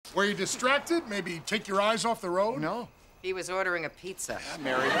Were you distracted? Maybe take your eyes off the road? No. He was ordering a pizza.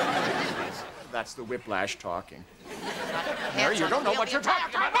 Mary, that's the whiplash talking. Mary, you don't know what you're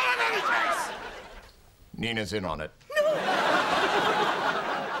talking about. Nina's in on it.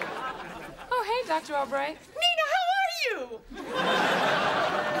 Oh, hey, Dr. Albright. Nina, how are you?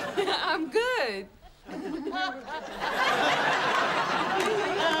 I'm good.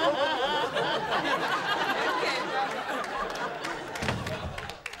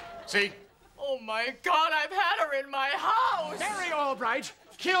 See? Oh, my God, I've had her in my house. Mary Albright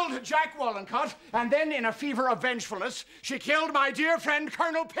killed Jack Wallencott, and then in a fever of vengefulness, she killed my dear friend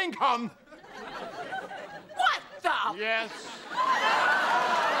Colonel Pinkham. What the? Yes.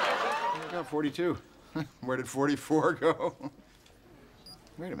 I got 42. Where did 44 go?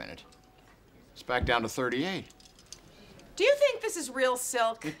 Wait a minute. It's back down to 38. Do you think this is real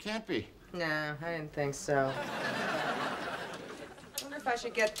silk? It can't be. No, I didn't think so. I wonder if I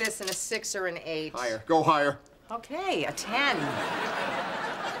should get this in a 6 or an 8. Higher. Go higher. Okay, a 10. Can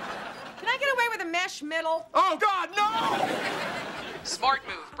I get away with a mesh middle? Oh, God, no! Smart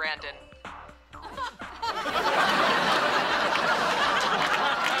move, Brandon.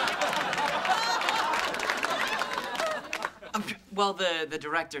 Well, the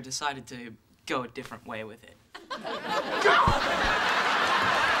director decided to go a different way with it. Go!